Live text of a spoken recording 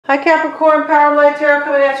Hi Capricorn, Power of Light Tarot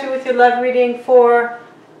coming at you with your love reading for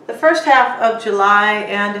the first half of July,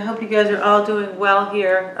 and I hope you guys are all doing well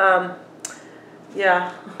here.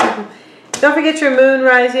 Yeah. Don't forget your moon,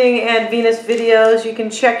 rising, and Venus videos. You can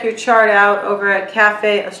check your chart out over at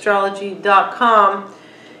cafeastrology.com.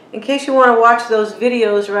 In case you want to watch those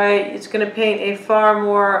videos, right, it's going to paint a far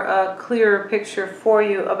more clearer picture for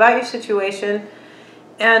you about your situation.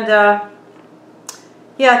 And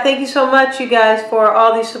yeah, thank you so much, you guys, for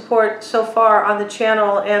all the support so far on the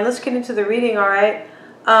channel. And let's get into the reading, all right?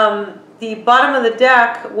 The bottom of the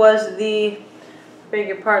deck was the, beg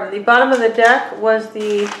your pardon, the bottom of the deck was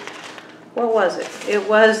the, what was it? It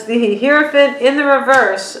was the Hierophant in the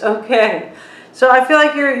reverse. Okay. So I feel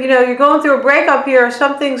like you're going through a breakup here.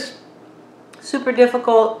 Something's super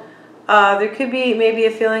difficult. There could be maybe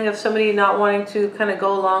a feeling of somebody not wanting to kind of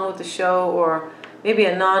go along with the show, or maybe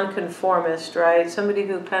a non-conformist, right? Somebody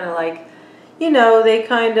who kind of like, they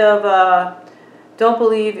kind of don't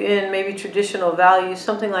believe in maybe traditional values,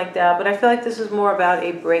 something like that. But I feel like this is more about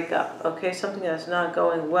a breakup, okay? Something that's not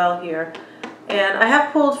going well here. And I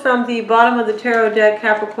have pulled from the bottom of the tarot deck,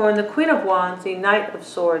 Capricorn, the Queen of Wands, the Knight of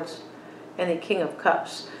Swords, and the King of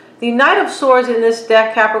Cups. The Knight of Swords in this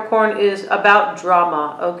deck, Capricorn, is about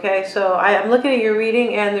drama, okay? So I'm looking at your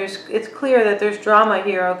reading, and it's clear that there's drama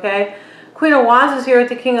here, okay? Queen of Wands is here with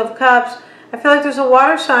the King of Cups. I feel like there's a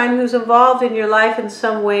water sign who's involved in your life in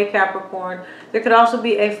some way, Capricorn. There could also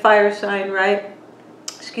be a fire sign, right?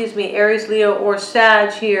 Excuse me, Aries, Leo, or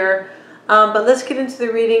Sag here. But let's get into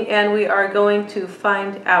the reading, and we are going to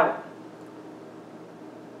find out.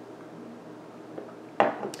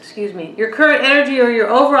 Excuse me. Your current energy, or your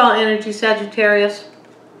overall energy, Sagittarius.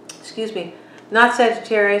 Excuse me. Not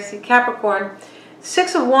Sagittarius, the Capricorn.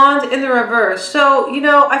 Six of Wands in the reverse. So,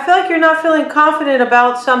 I feel like you're not feeling confident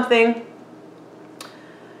about something.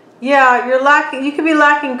 Yeah, you could be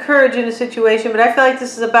lacking courage in a situation, but I feel like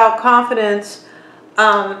this is about confidence.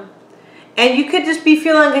 And you could just be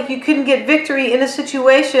feeling like you couldn't get victory in a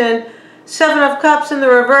situation. Seven of Cups in the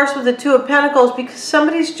reverse with the Two of Pentacles, because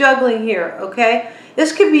somebody's juggling here, okay?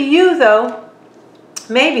 This could be you, though.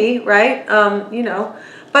 Maybe, right?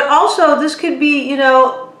 But also this could be,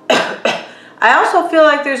 I also feel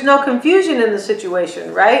like there's no confusion in the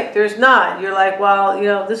situation, right? There's not. You're like, well,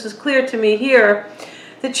 this is clear to me here.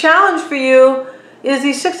 The challenge for you is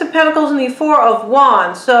the Six of Pentacles and the Four of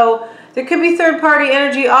Wands. So there could be third-party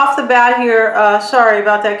energy off the bat here. Sorry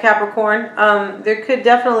about that, Capricorn. There could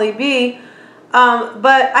definitely be.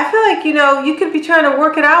 But I feel like, you could be trying to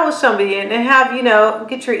work it out with somebody and have,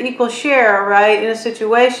 get your equal share, right, in a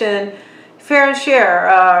situation. Fair and share,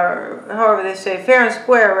 however they say, fair and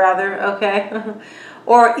square, rather, okay?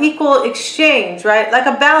 Or equal exchange, right? Like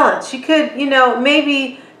a balance. You could,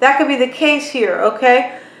 maybe that could be the case here,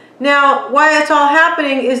 okay? Now, why it's all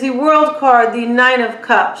happening is the World card, the Nine of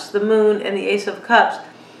Cups, the Moon, and the Ace of Cups.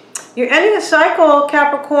 You're ending a cycle,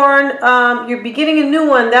 Capricorn. You're beginning a new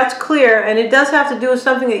one, that's clear, and it does have to do with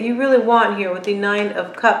something that you really want here with the Nine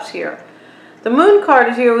of Cups here. The Moon card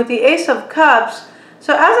is here with the Ace of Cups.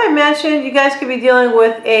 So as I mentioned, you guys could be dealing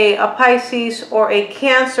with a Pisces or a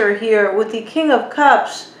Cancer here with the King of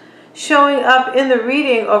Cups showing up in the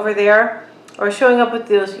reading over there, or showing up with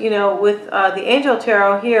those, with the Angel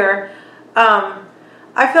Tarot here. I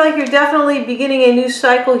feel like you're definitely beginning a new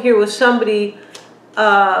cycle here with somebody.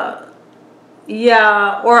 Yeah,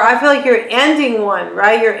 or I feel like you're ending one,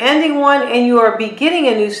 right? You're ending one and you are beginning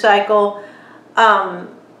a new cycle.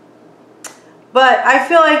 But I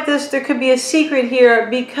feel like there could be a secret here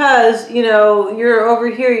because, you're over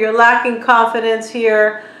here, you're lacking confidence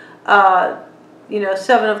here.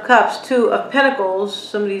 Seven of Cups, Two of Pentacles,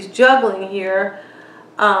 somebody's juggling here.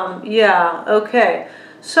 Yeah, okay.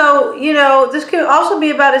 So, this could also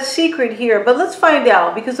be about a secret here, but let's find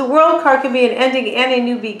out, because the World card can be an ending and a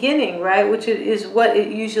new beginning, right? Which is what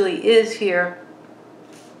it usually is here.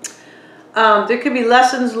 There could be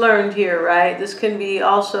lessons learned here, right? This can be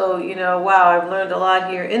also, wow, I've learned a lot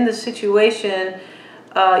here in this situation.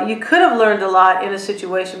 You could have learned a lot in a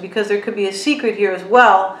situation because there could be a secret here as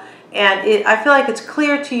well. And I feel like it's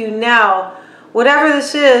clear to you now, whatever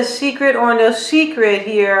this is, secret or no secret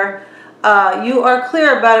here, you are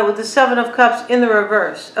clear about it with the Seven of Cups in the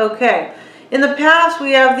reverse. Okay. In the past,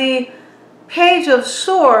 we have the Page of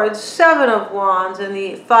Swords, Seven of Wands, and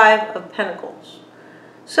the Five of Pentacles.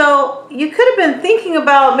 So you could have been thinking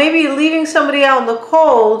about maybe leaving somebody out in the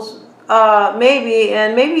cold, and maybe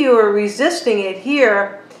you were resisting it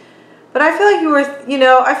here. But I feel like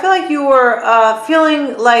you were,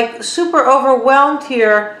 feeling like super overwhelmed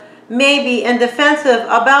here, maybe, and defensive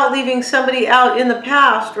about leaving somebody out in the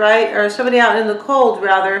past, right? Or somebody out in the cold,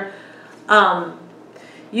 rather.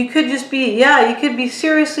 You could just be, yeah, you could be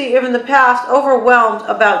seriously, in the past, overwhelmed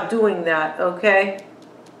about doing that, okay?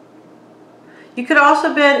 You could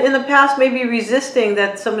also been, in the past, maybe resisting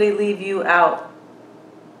that somebody leave you out.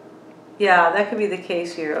 Yeah, that could be the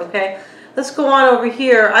case here, okay? Let's go on over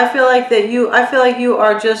here. I feel like you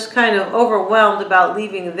are just kind of overwhelmed about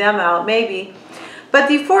leaving them out, maybe. But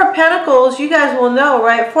the Four of Pentacles, you guys will know,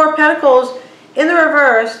 right? Four of Pentacles in the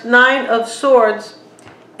reverse, Nine of Swords,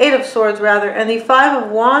 Eight of Swords rather, and the Five of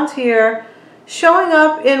Wands here, showing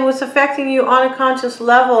up in what's affecting you on a conscious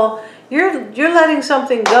level. You're letting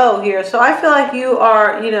something go here. So I feel like you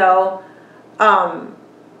are, you know,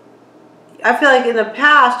 I feel like in the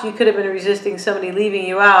past you could have been resisting somebody leaving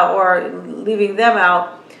you out or leaving them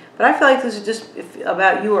out. But I feel like this is just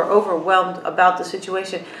about you are overwhelmed about the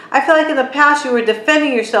situation. I feel like in the past you were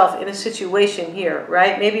defending yourself in a situation here,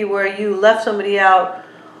 right? Maybe where you left somebody out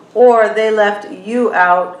or they left you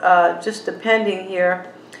out, just depending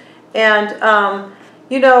here. And,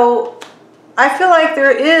 you know, I feel like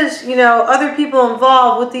there is, you know, other people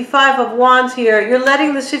involved with the Five of Wands here. You're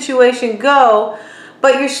letting the situation go,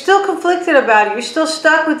 but you're still conflicted about it. You're still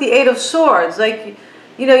stuck with the Eight of Swords. Like,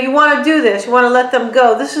 you know, you want to do this. You want to let them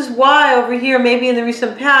go. This is why over here, maybe in the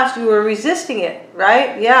recent past, you were resisting it,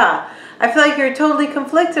 right? Yeah. I feel like you're totally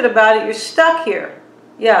conflicted about it. You're stuck here.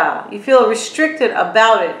 Yeah. You feel restricted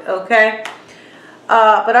about it, okay?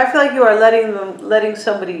 But I feel like you are letting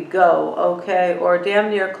somebody go, okay? Or damn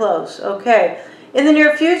near close, okay? In the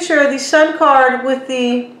near future, the Sun card with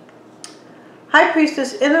the High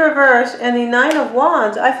Priestess in the reverse and the Nine of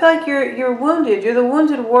Wands, I feel like you're wounded. You're the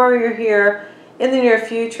wounded warrior here in the near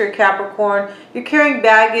future, Capricorn. You're carrying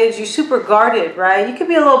baggage. You're super guarded, right? You could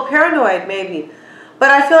be a little paranoid maybe. But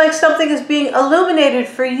I feel like something is being illuminated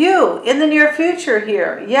for you in the near future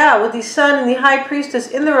here. Yeah, with the Sun and the High Priestess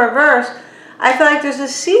in the reverse, I feel like there's a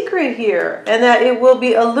secret here and that it will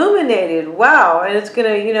be illuminated. Wow. And it's going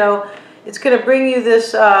to, you know, it's going to bring you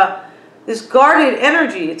this this guarded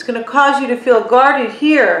energy. It's going to cause you to feel guarded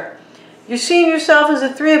here. You're seeing yourself as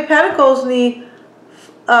the Three of Pentacles and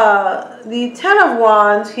the Ten of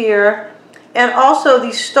Wands here, and also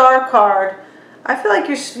the Star card. I feel like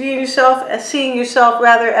you're seeing yourself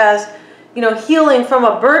rather as, you know, healing from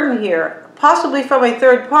a burden here, possibly from a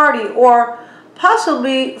third party, or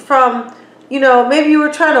possibly from, you know, maybe you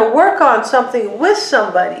were trying to work on something with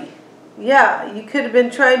somebody. Yeah, you could have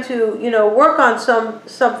been trying to, you know, work on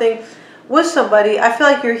something with somebody. I feel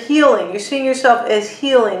like you're healing. You're seeing yourself as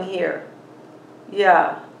healing here.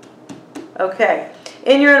 Yeah. Okay.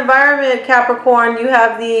 In your environment, Capricorn, you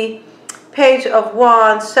have the Page of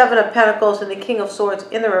Wands, Seven of Pentacles, and the King of Swords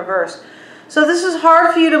in the reverse. So this is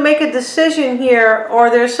hard for you to make a decision here, or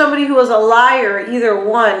there's somebody who is a liar, either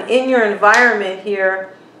one, in your environment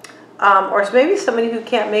here. Or maybe somebody who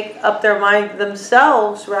can't make up their mind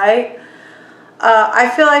themselves, right?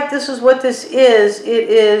 I feel like this is what this is.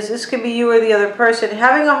 This could be you or the other person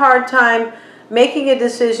having a hard time making a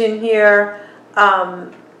decision here.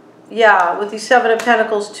 Yeah, with the Seven of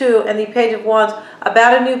Pentacles too, and the Page of Wands,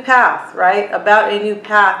 about a new path, right? About a new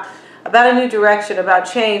path, about a new direction, about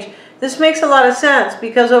change. This makes a lot of sense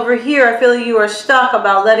because over here I feel like you are stuck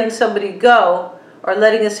about letting somebody go or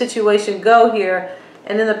letting a situation go here.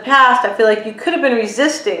 And in the past, I feel like you could have been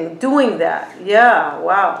resisting doing that. Yeah,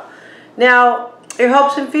 wow. Now, your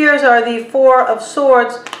hopes and fears are the Four of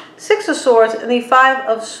Swords, Six of Swords, and the Five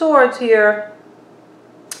of Swords here.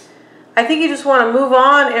 I think you just want to move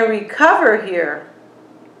on and recover here.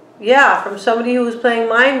 Yeah, from somebody who was playing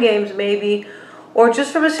mind games maybe, or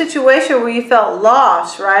just from a situation where you felt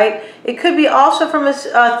lost, right? It could be also from a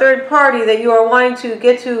third party that you are wanting to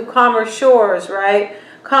get to calmer shores, right?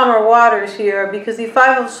 Calmer waters here, because the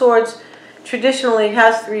Five of Swords traditionally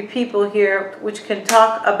has three people here, which can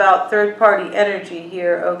talk about third-party energy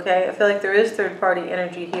here, okay? I feel like there is third-party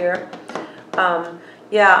energy here.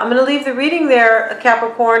 Yeah, I'm going to leave the reading there,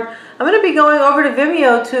 Capricorn. I'm going to be going over to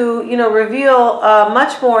Vimeo to, you know, reveal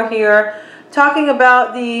much more here, talking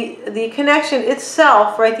about the connection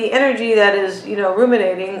itself, right? The energy that is, you know,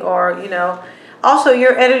 ruminating, or, you know, also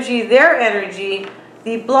your energy, their energy,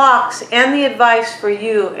 the blocks, and the advice for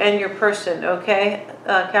you and your person, okay,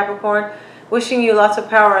 Capricorn? Wishing you lots of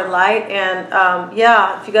power and light. And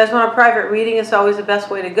yeah, if you guys want a private reading, it's always the best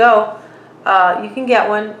way to go. You can get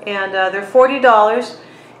one, and they're $40,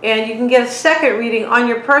 and you can get a second reading on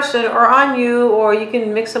your person or on you, or you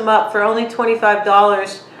can mix them up for only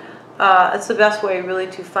 $25. It's the best way really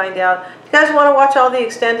to find out. If you guys want to watch all the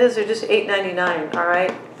extendeds, they're just $8.99. All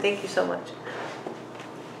right, thank you so much.